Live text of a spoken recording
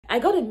I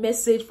got a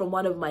message from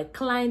one of my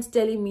clients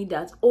telling me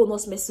that, oh,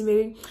 Nurse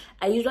Mary,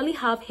 I usually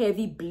have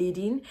heavy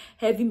bleeding,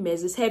 heavy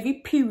menses, heavy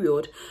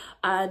period.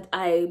 And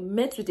I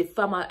met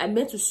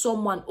with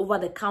someone over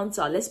the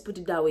counter, let's put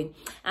it that way.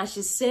 And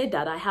she said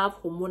that I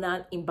have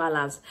hormonal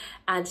imbalance.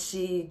 And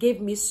she gave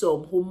me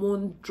some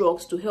hormone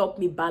drugs to help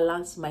me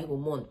balance my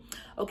hormone.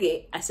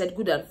 Okay, I said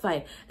good and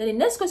fine. Then the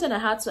next question I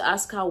had to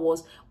ask her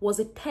was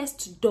a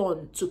test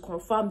done to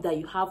confirm that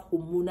you have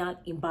hormonal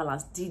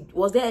imbalance?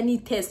 Was there any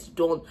test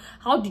done?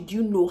 How did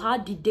you know? How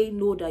did they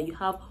know that you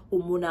have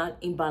hormonal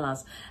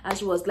imbalance? And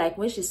she was like,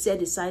 when she said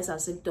the signs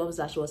and symptoms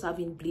that she was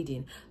having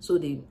bleeding, so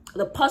the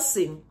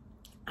person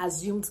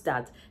assumed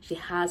that she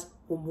has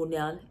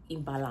hormonal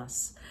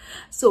imbalance.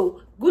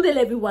 So good day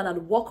everyone,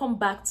 and welcome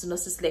back to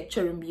Nurses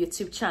Lecturing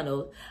YouTube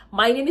channel.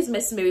 My name is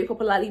Miss Mary,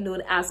 popularly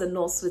known as a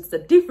nurse with the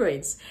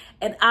difference,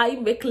 and I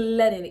make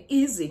learning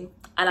easy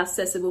and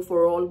accessible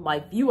for all my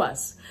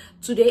viewers.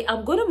 Today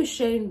I'm going to be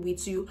sharing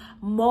with you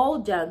more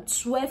than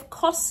 12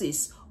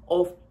 causes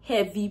of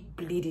heavy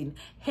bleeding,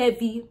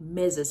 heavy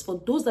menses,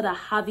 for those that are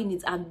having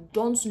it and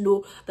don't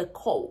know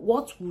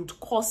what would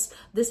cause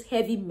this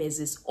heavy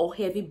menses or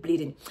heavy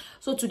bleeding.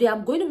 So today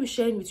I'm going to be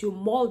sharing with you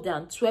more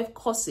than 12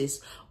 causes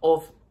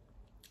of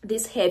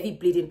this heavy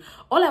bleeding.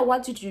 All I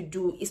want you to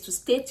do is to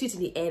stay tuned to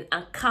the end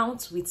and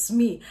count with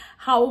me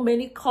how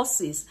many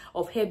causes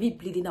of heavy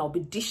bleeding I'll be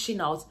dishing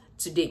out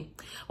today.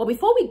 But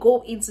before we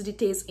go into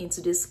details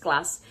into this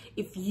class,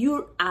 if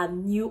you are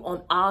new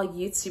on our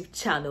YouTube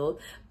channel,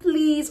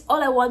 please,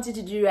 all I want you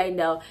to do right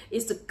now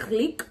is to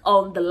click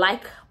on the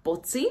like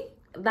button.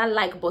 That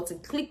like button,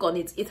 click on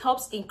it. It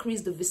helps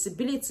increase the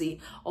visibility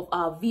of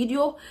our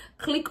video.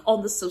 Click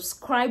on the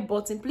subscribe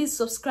button. Please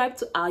subscribe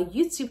to our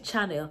YouTube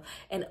channel,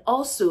 and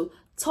also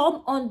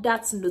turn on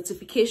that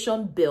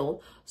notification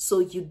bell so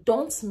you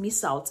don't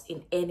miss out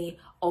in any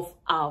of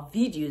our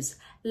videos.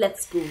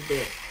 Let's go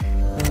there.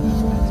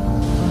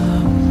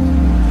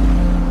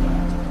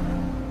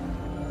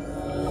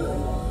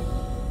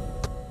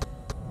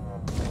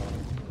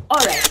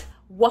 Alright,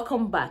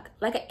 welcome back.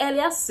 Like I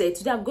earlier said,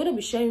 today I'm going to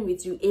be sharing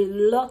with you a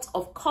lot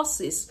of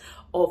causes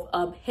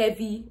of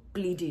heavy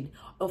bleeding,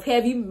 of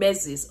heavy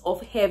menses,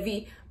 of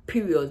heavy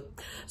period.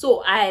 So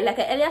like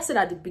I earlier said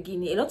at the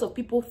beginning, a lot of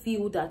people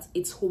feel that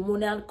it's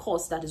hormonal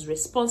cause that is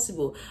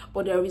responsible,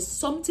 but there is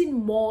something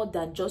more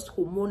than just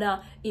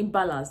hormonal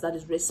imbalance that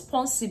is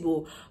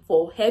responsible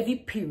for heavy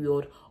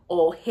period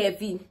or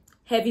heavy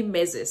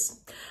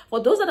menses. For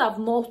those that have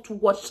not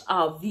watched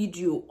our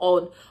video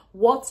on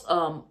what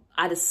are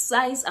the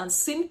signs and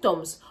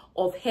symptoms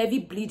of heavy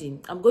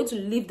bleeding, I'm going to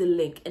leave the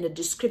link in the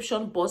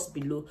description box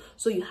below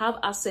so you have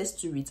access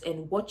to it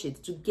and watch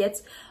it to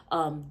get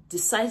the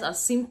signs and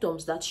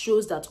symptoms that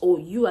shows that, oh,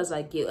 you as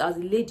a girl, as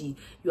a lady,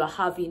 you are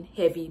having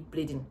heavy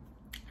bleeding.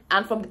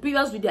 And from the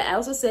previous video, I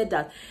also said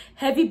that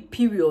heavy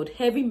period,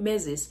 heavy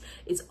menses,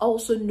 is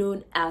also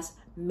known as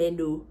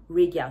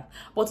menorrhagia.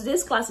 But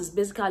today's class is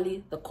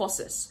basically the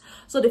causes.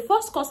 So the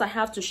first cause I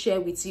have to share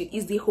with you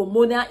is the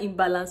hormonal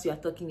imbalance you are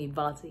talking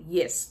about.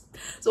 Yes.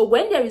 So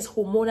when there is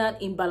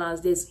hormonal imbalance,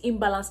 there's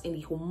imbalance in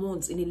the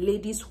hormones, in the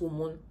lady's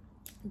hormone,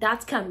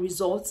 that can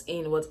result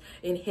in what?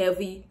 In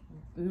heavy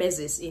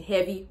menses, in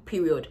heavy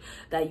period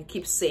that you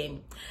keep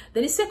saying.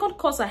 Then the second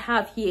cause I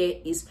have here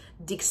is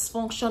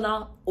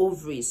dysfunctional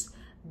ovaries.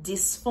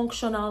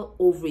 Dysfunctional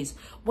ovaries,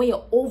 when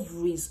your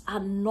ovaries are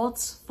not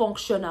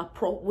functional,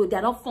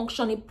 they're not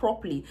functioning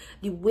properly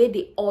the way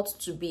they ought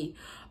to be.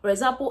 For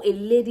example, a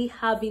lady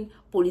having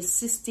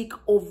polycystic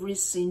ovary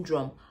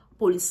syndrome,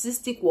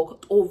 polycystic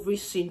ovary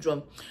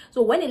syndrome.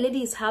 So when a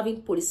lady is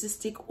having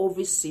polycystic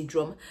ovary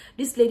syndrome,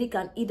 this lady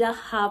can either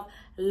have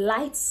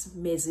light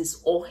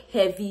menses or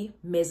heavy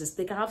menses.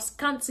 They can have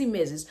scanty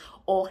menses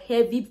or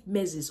heavy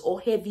menses or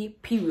heavy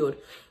period.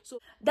 So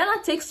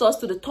that takes us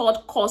to the third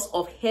cause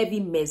of heavy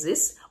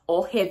menses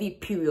or heavy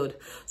period.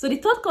 So the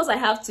third cause I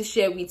have to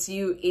share with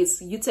you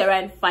is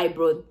uterine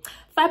fibroid.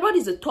 Fibroid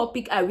is a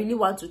topic I really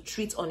want to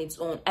treat on its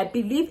own. I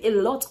believe a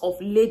lot of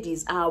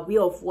ladies are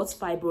aware of what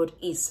fibroid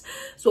is.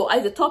 So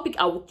as a topic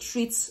I will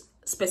treat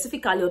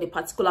specifically on a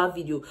particular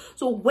video.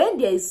 So when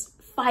there is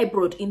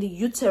fibroid in the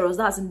uterus,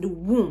 that's in the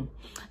womb,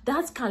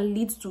 that can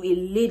lead to a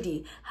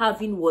lady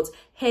having what?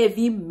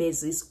 Heavy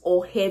menses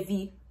or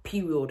heavy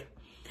period.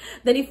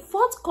 Then the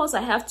fourth cause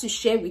I have to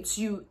share with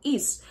you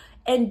is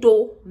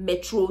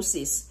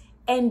endometriosis.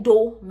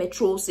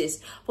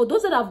 Endometriosis. For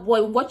those that have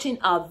been watching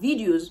our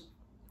videos,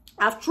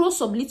 I've thrown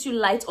some little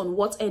light on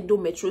what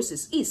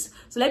endometriosis is.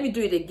 So let me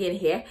do it again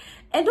here.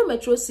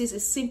 Endometriosis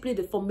is simply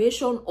the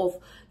formation of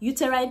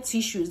uterine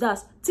tissues.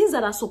 That's things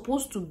that are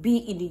supposed to be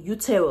in the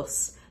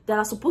uterus, that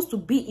are supposed to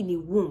be in the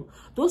womb.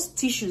 Those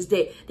tissues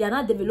there, they are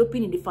not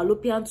developing in the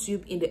fallopian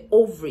tube, in the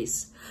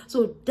ovaries.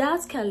 So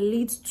that can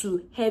lead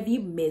to heavy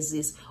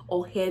menses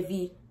or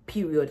heavy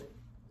period.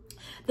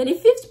 Then the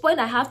fifth point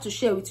I have to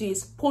share with you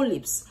is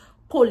polyps.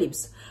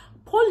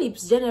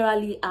 Polyps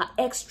generally are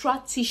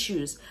extra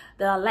tissues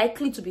that are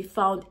likely to be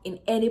found in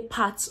any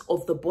parts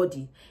of the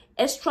body.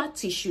 extra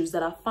tissues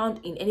that are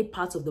found in any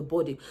part of the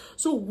body.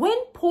 So when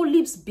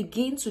polyps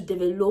begin to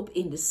develop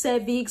in the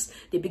cervix,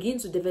 they begin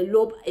to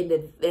develop in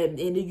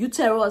the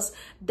uterus,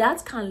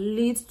 that can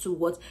lead to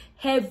what?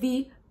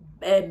 Heavy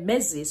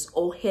menses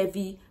or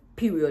heavy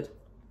period.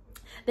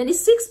 Then the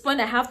sixth point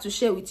I have to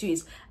share with you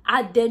is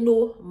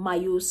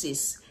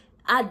adenomyosis.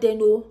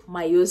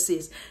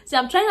 Adenomyosis. See,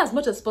 I'm trying as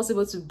much as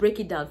possible to break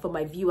it down for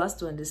my viewers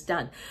to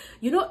understand.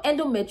 You know,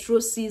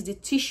 endometriosis, the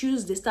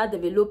tissues, they start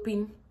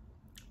developing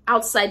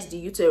outside the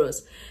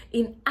uterus.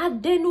 In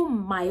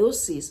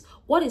adenomyosis,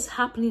 what is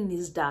happening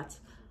is that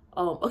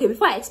okay,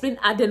 before I explain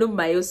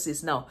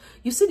adenomyosis now,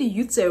 you see the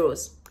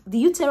uterus. The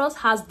uterus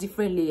has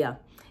different layers.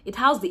 It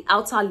has the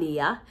outer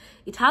layer,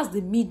 it has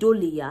the middle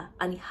layer,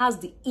 and it has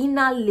the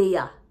inner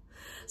layer.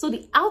 So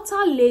the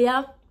outer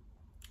layer,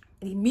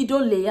 the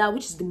middle layer,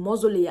 which is the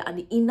muzzle layer, and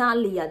the inner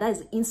layer, that is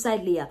the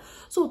inside layer.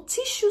 So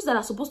tissues that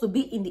are supposed to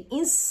be in the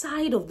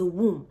inside of the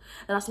womb,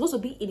 that are supposed to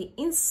be in the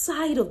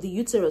inside of the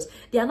uterus,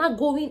 they are not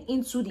going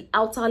into the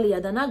outer layer,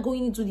 they're not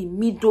going into the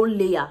middle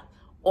layer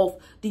of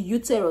the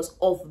uterus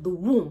of the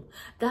womb.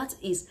 That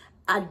is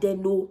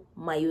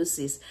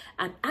adenomyosis.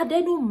 And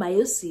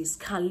adenomyosis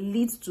can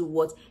lead to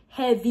what?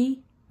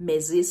 Heavy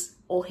menses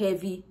or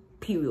heavy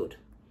period.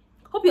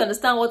 Hope you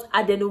understand what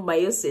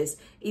adenomyosis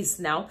is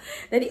now.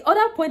 Then the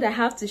other point I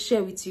have to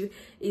share with you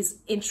is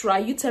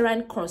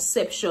intrauterine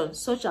conception,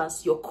 such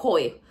as your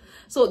coil.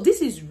 So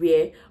this is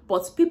rare,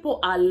 but people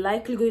are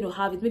likely going to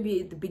have it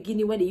maybe at the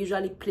beginning when they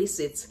usually place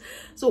it.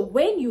 So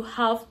when you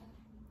have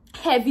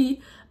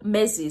heavy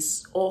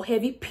menses or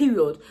heavy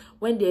period,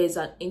 when there is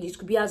it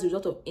could be as a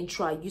result of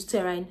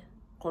intrauterine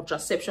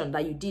contraception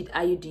that you did,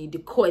 IUD, the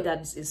coil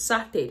that is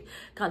inserted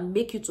can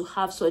make you to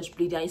have such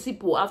bleeding. And you see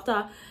people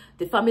after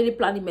the family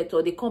planning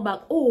method, they come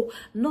back, oh,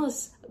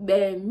 nurse,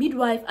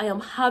 midwife, I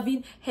am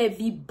having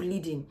heavy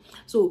bleeding.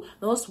 So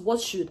nurse,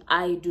 what should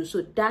I do?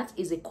 So that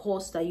is a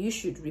cause that you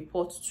should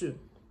report to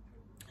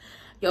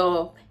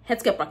your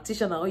healthcare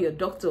practitioner or your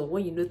doctor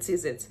when you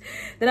notice it.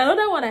 Then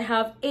another one I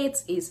have 8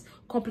 is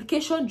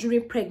complication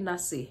during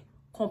pregnancy.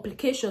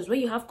 Complications,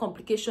 when you have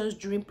complications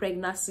during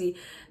pregnancy,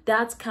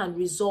 that can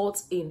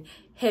result in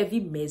heavy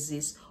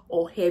menses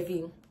or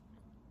heavy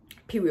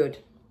period.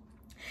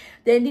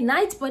 Then the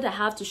 9th point I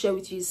have to share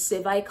with you is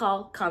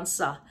cervical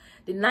cancer.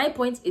 The 9th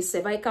point is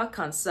cervical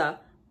cancer,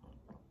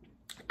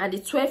 and the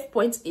 12th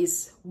point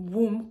is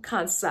womb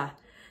cancer.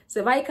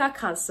 Cervical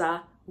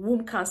cancer,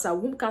 womb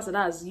cancer,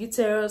 that's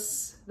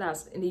uterus,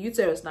 that's in the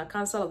uterus, now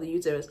cancer of the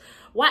uterus.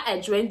 Why I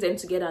joined them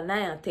together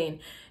 9 and 10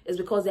 is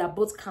because they are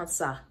both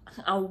cancer,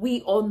 and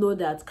we all know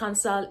that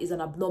cancer is an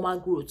abnormal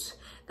growth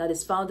that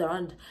is found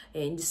around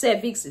in the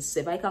cervix. Is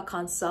cervical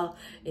cancer,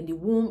 in the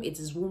womb it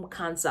is womb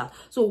cancer.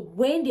 So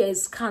when there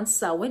is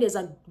cancer, when there's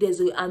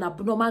an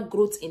abnormal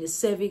growth in the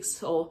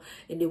cervix or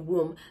in the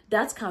womb,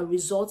 that can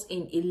result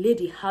in a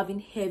lady having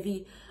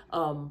heavy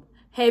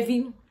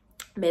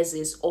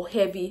menses or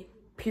heavy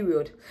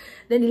period.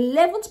 Then the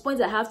 11th point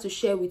I have to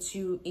share with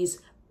you is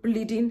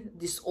bleeding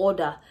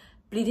disorder.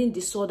 Bleeding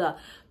disorder.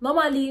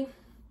 Normally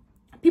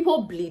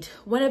people bleed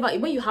when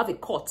you have a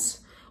cut.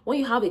 When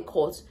you have a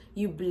cut,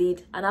 you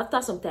bleed, and after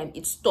some time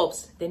it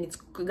stops. Then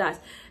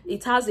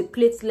it has a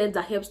platelet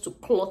that helps to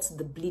clot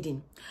the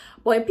bleeding.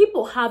 But in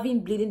people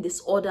having bleeding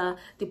disorder,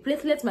 the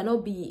platelets might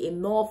not be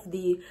enough,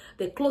 the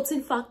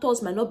clotting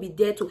factors might not be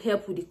there to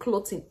help with the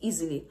clotting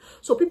easily.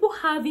 So people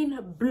having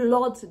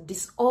blood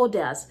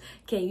disorders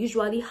can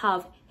usually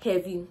have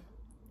heavy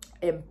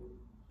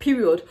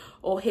period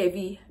or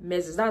heavy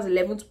menses. That's the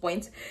 11th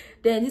point.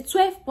 Then the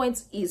 12th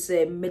point is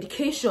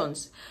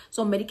medications.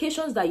 Some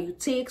medications that you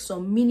take,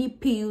 some mini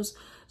pills,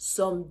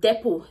 some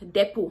depot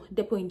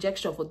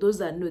injection, for those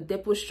that know,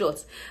 depot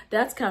shots,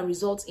 that can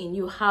result in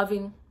you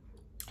having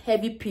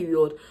heavy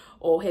period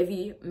or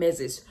heavy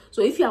menses.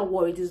 So if you are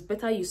worried, it's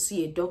better you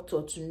see a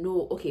doctor to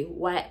know, okay,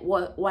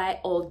 why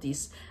all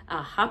this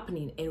are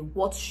happening and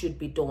what should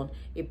be done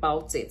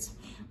about it.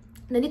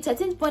 Then the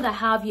 13th point I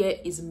have here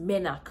is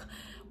menarche.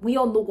 We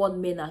all know what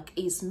menarche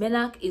is.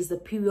 Menarche is the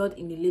period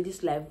in a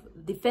lady's life.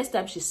 The first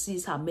time she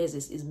sees her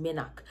menses is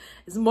menarche.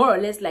 It's more or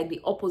less like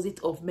the opposite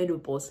of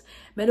menopause.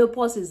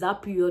 Menopause is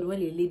that period when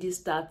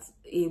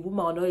a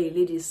woman or a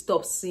lady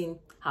stops seeing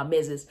her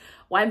menses,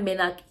 while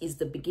menarche is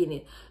the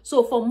beginning.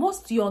 So for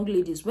most young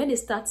ladies, when they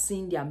start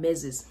seeing their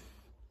menses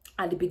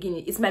at the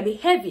beginning, it might be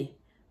heavy.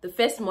 The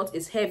first month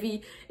is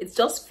heavy. It's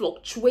just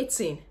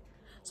fluctuating.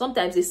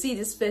 Sometimes they see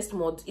this first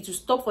month, it will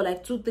stop for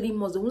like 2-3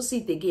 months, they won't see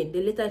it again,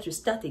 then later it will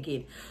start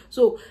again.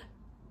 So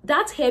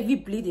that heavy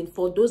bleeding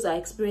for those that are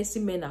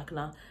experiencing menarche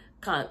now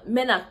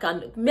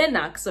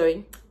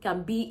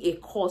can be a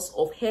cause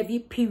of heavy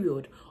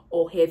period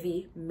or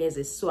heavy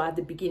menses. So at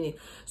the beginning,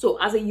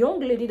 so as a young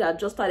lady that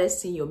just started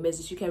seeing your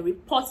menses, you can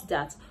report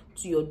that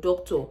to your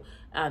doctor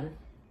and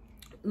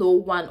know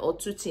 1 or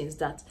 2 things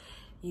that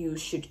you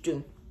should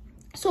do.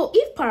 So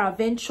if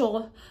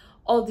peradventure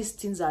all these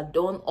things are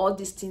done, all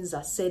these things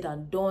are said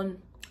and done,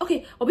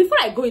 okay, but before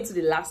I go into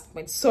the last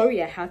point,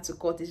 sorry I had to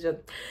cut this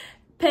short.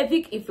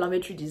 Pelvic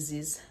inflammatory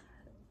disease,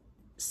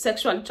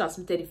 sexually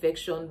transmitted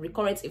infection,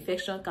 recurrent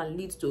infection can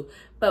lead to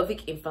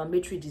pelvic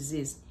inflammatory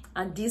disease,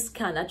 and this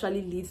can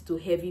actually lead to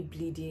heavy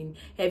bleeding,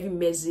 heavy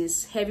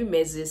menses, heavy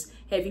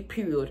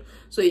period.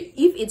 So if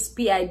it's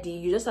PID,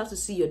 you just have to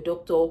see your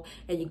doctor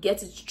and you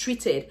get it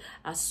treated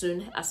as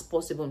soon as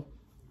possible.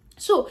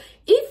 So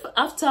if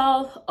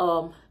after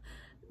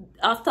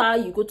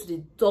you go to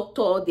the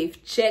doctor,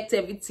 they've checked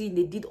everything,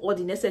 they did all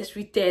the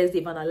necessary tests,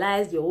 they've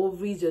analyzed your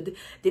ovaries,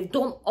 they've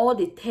done all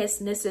the tests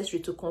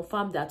necessary to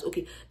confirm that,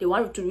 okay, they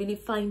want to really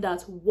find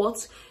out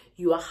what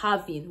you are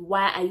having,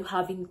 why are you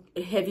having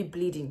a heavy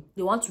bleeding.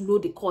 They want to know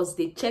the cause.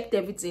 They checked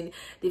everything,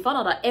 they found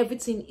out that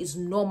everything is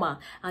normal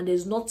and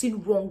there's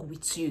nothing wrong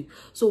with you.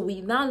 So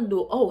we now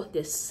know, oh,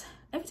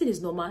 everything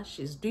is normal,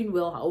 she's doing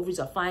well, her ovaries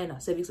are fine, her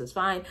cervix is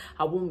fine,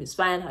 her womb is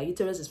fine, her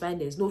uterus is fine,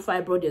 there's no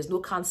fibroid, there's no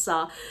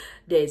cancer,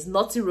 there's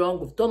nothing wrong,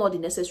 we've done all the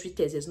necessary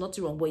tests, there's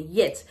nothing wrong. But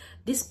yet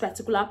this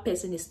particular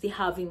person is still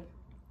having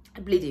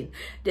bleeding.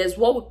 There's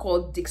what we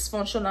call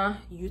dysfunctional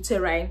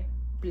uterine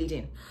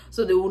bleeding.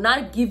 So they will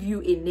not give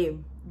you a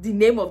name, the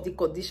name of the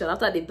condition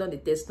after they've done the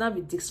test. Now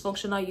with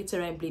dysfunctional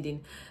uterine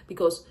bleeding,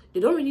 because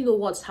they don't really know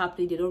what's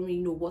happening, they don't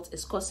really know what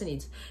is causing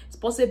it. It's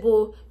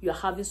possible you're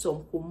having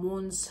some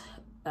hormones,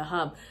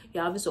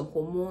 you're having some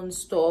hormone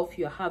stuff,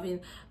 you're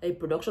having a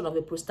production of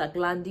the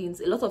prostaglandins.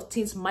 A lot of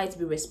things might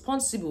be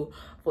responsible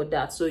for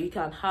that. So you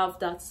can have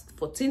that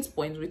 14th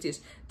point, which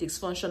is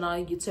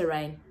dysfunctional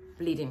uterine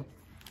bleeding.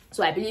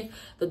 So I believe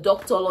the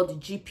doctor or the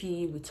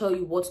GP will tell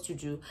you what to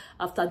do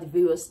after the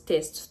various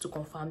tests to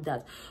confirm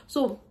that.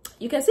 So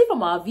you can see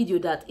from our video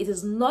that it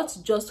is not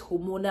just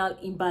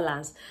hormonal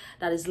imbalance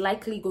that is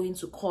likely going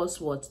to cause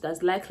what?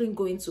 That's likely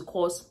going to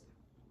cause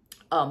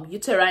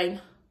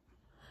uterine,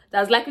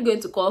 that's likely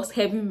going to cause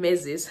heavy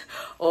menses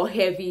or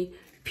heavy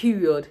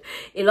period.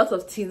 A lot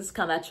of things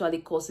can actually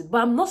cause it,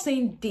 but I'm not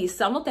saying this,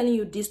 I'm not telling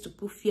you this to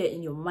put fear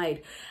in your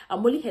mind.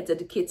 I'm only here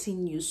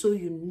educating you so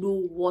you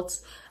know what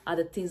are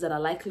the things that are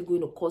likely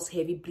going to cause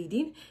heavy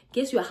bleeding. In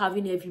case you are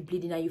having heavy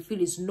bleeding and you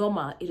feel it's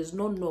normal, it is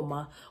not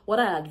normal, what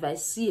I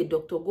advise, see a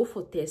doctor, go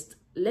for test,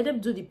 let them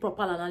do the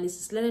proper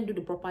analysis, let them do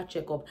the proper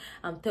checkup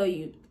and tell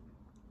you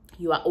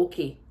you are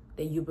okay,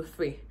 then you'll be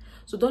free.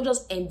 So don't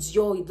just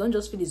endure it, don't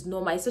just feel it's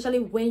normal, especially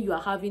when you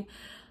are having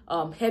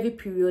heavy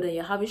period and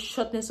you're having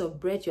shortness of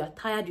breath, you are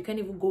tired, you can't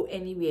even go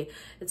anywhere.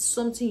 It's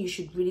something you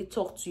should really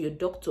talk to your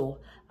doctor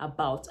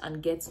about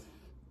and get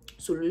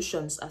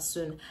solutions as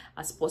soon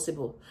as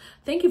possible.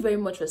 Thank you very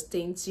much for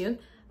staying tuned.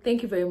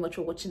 Thank you very much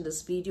for watching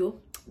this video.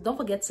 Don't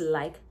forget to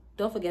like,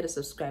 don't forget to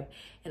subscribe,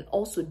 and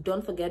also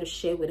don't forget to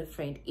share with a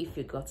friend if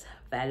you got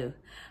value.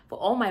 For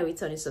all my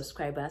returning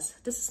subscribers,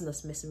 this is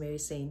Nurse Miss Mary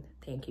saying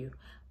thank you.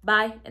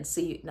 Bye, and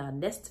see you in our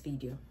next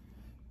video.